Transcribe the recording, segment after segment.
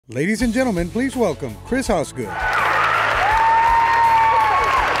Ladies and gentlemen, please welcome Chris Osgood.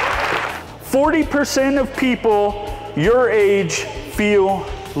 40% of people your age feel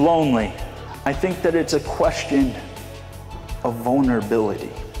lonely. I think that it's a question of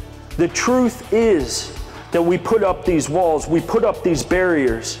vulnerability. The truth is that we put up these walls, we put up these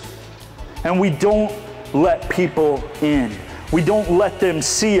barriers, and we don't let people in. We don't let them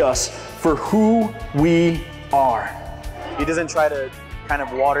see us for who we are. He doesn't try to kind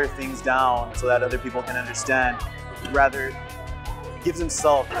of water things down so that other people can understand. Rather, he gives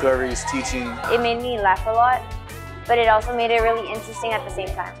himself to whoever he's teaching. It made me laugh a lot, but it also made it really interesting at the same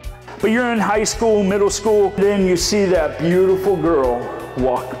time. But you're in high school, middle school, then you see that beautiful girl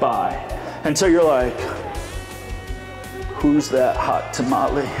walk by. And so you're like, who's that hot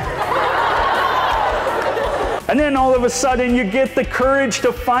tamale? And then all of a sudden you get the courage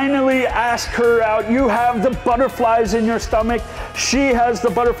to finally ask her out. You have the butterflies in your stomach. She has the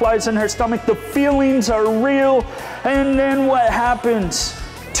butterflies in her stomach. The feelings are real. And then what happens?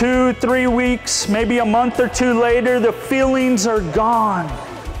 2, 3 weeks, maybe a month or two later, the feelings are gone.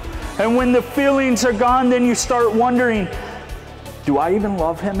 And when the feelings are gone, then you start wondering, do I even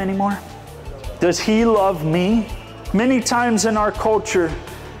love him anymore? Does he love me? Many times in our culture,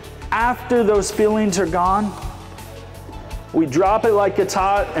 after those feelings are gone, we drop it like it's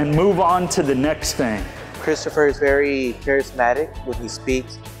hot and move on to the next thing. Christopher is very charismatic when he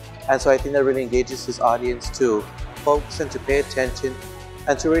speaks, and so I think that really engages his audience to focus and to pay attention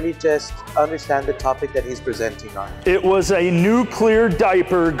and to really just understand the topic that he's presenting on. It was a nuclear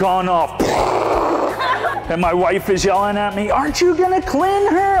diaper gone off. And my wife is yelling at me, aren't you gonna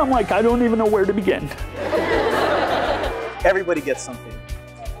clean her? I'm like, I don't even know where to begin. Everybody gets something.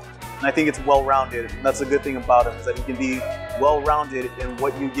 And I think it's well-rounded. And that's a good thing about him, is that he can be well-rounded in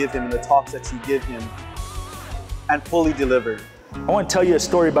what you give him and the talks that you give him and fully deliver. I want to tell you a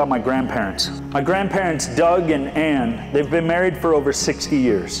story about my grandparents. My grandparents, Doug and Ann, they've been married for over 60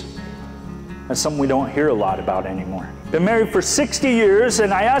 years. That's something we don't hear a lot about anymore. Been married for 60 years,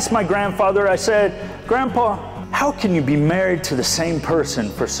 and I asked my grandfather, I said, Grandpa, how can you be married to the same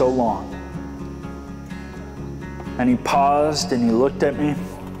person for so long? And he paused and he looked at me.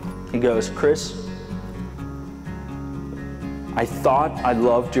 He goes, Chris, I thought I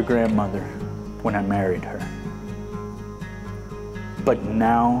loved your grandmother when I married her. But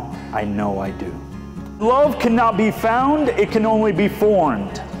now I know I do. Love cannot be found, it can only be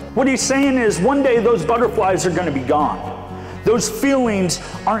formed. What he's saying is one day those butterflies are gonna be gone. Those feelings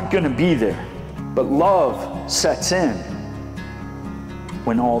aren't gonna be there. But love sets in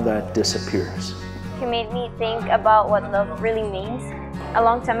when all that disappears. He made me think about what love really means. A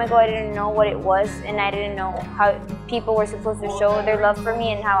long time ago, I didn't know what it was, and I didn't know how people were supposed to show their love for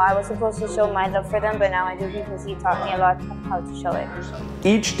me and how I was supposed to show my love for them, but now I do because he taught me a lot how to show it.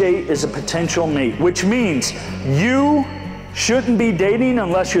 Each date is a potential mate, which means you shouldn't be dating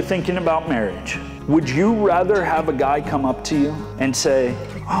unless you're thinking about marriage. Would you rather have a guy come up to you and say,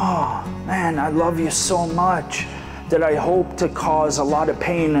 oh man, I love you so much that I hope to cause a lot of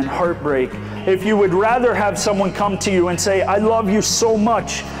pain and heartbreak? If you would rather have someone come to you and say, I love you so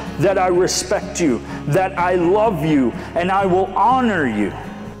much that I respect you, that I love you, and I will honor you.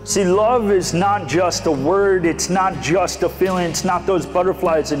 See, love is not just a word, it's not just a feeling, it's not those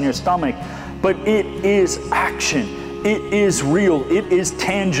butterflies in your stomach, but it is action, it is real, it is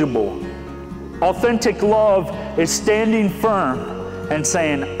tangible. Authentic love is standing firm and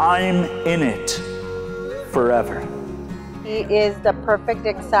saying, I'm in it forever. He is the perfect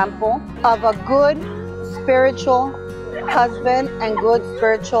example of a good spiritual husband and good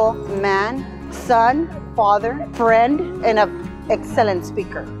spiritual man, son, father, friend, and an excellent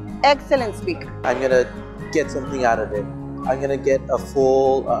speaker. Excellent speaker. I'm gonna get something out of it. I'm gonna get a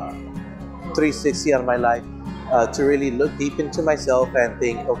full 360 on my life to really look deep into myself and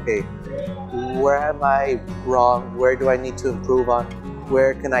think, okay, where am I wrong? Where do I need to improve on?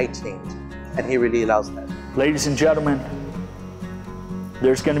 Where can I change? And he really allows that. Ladies and gentlemen,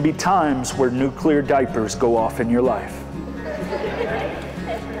 there's going to be times where nuclear diapers go off in your life.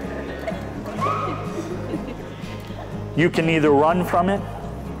 You can either run from it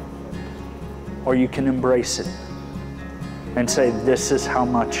or you can embrace it and say, this is how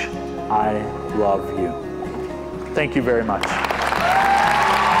much I love you. Thank you very much.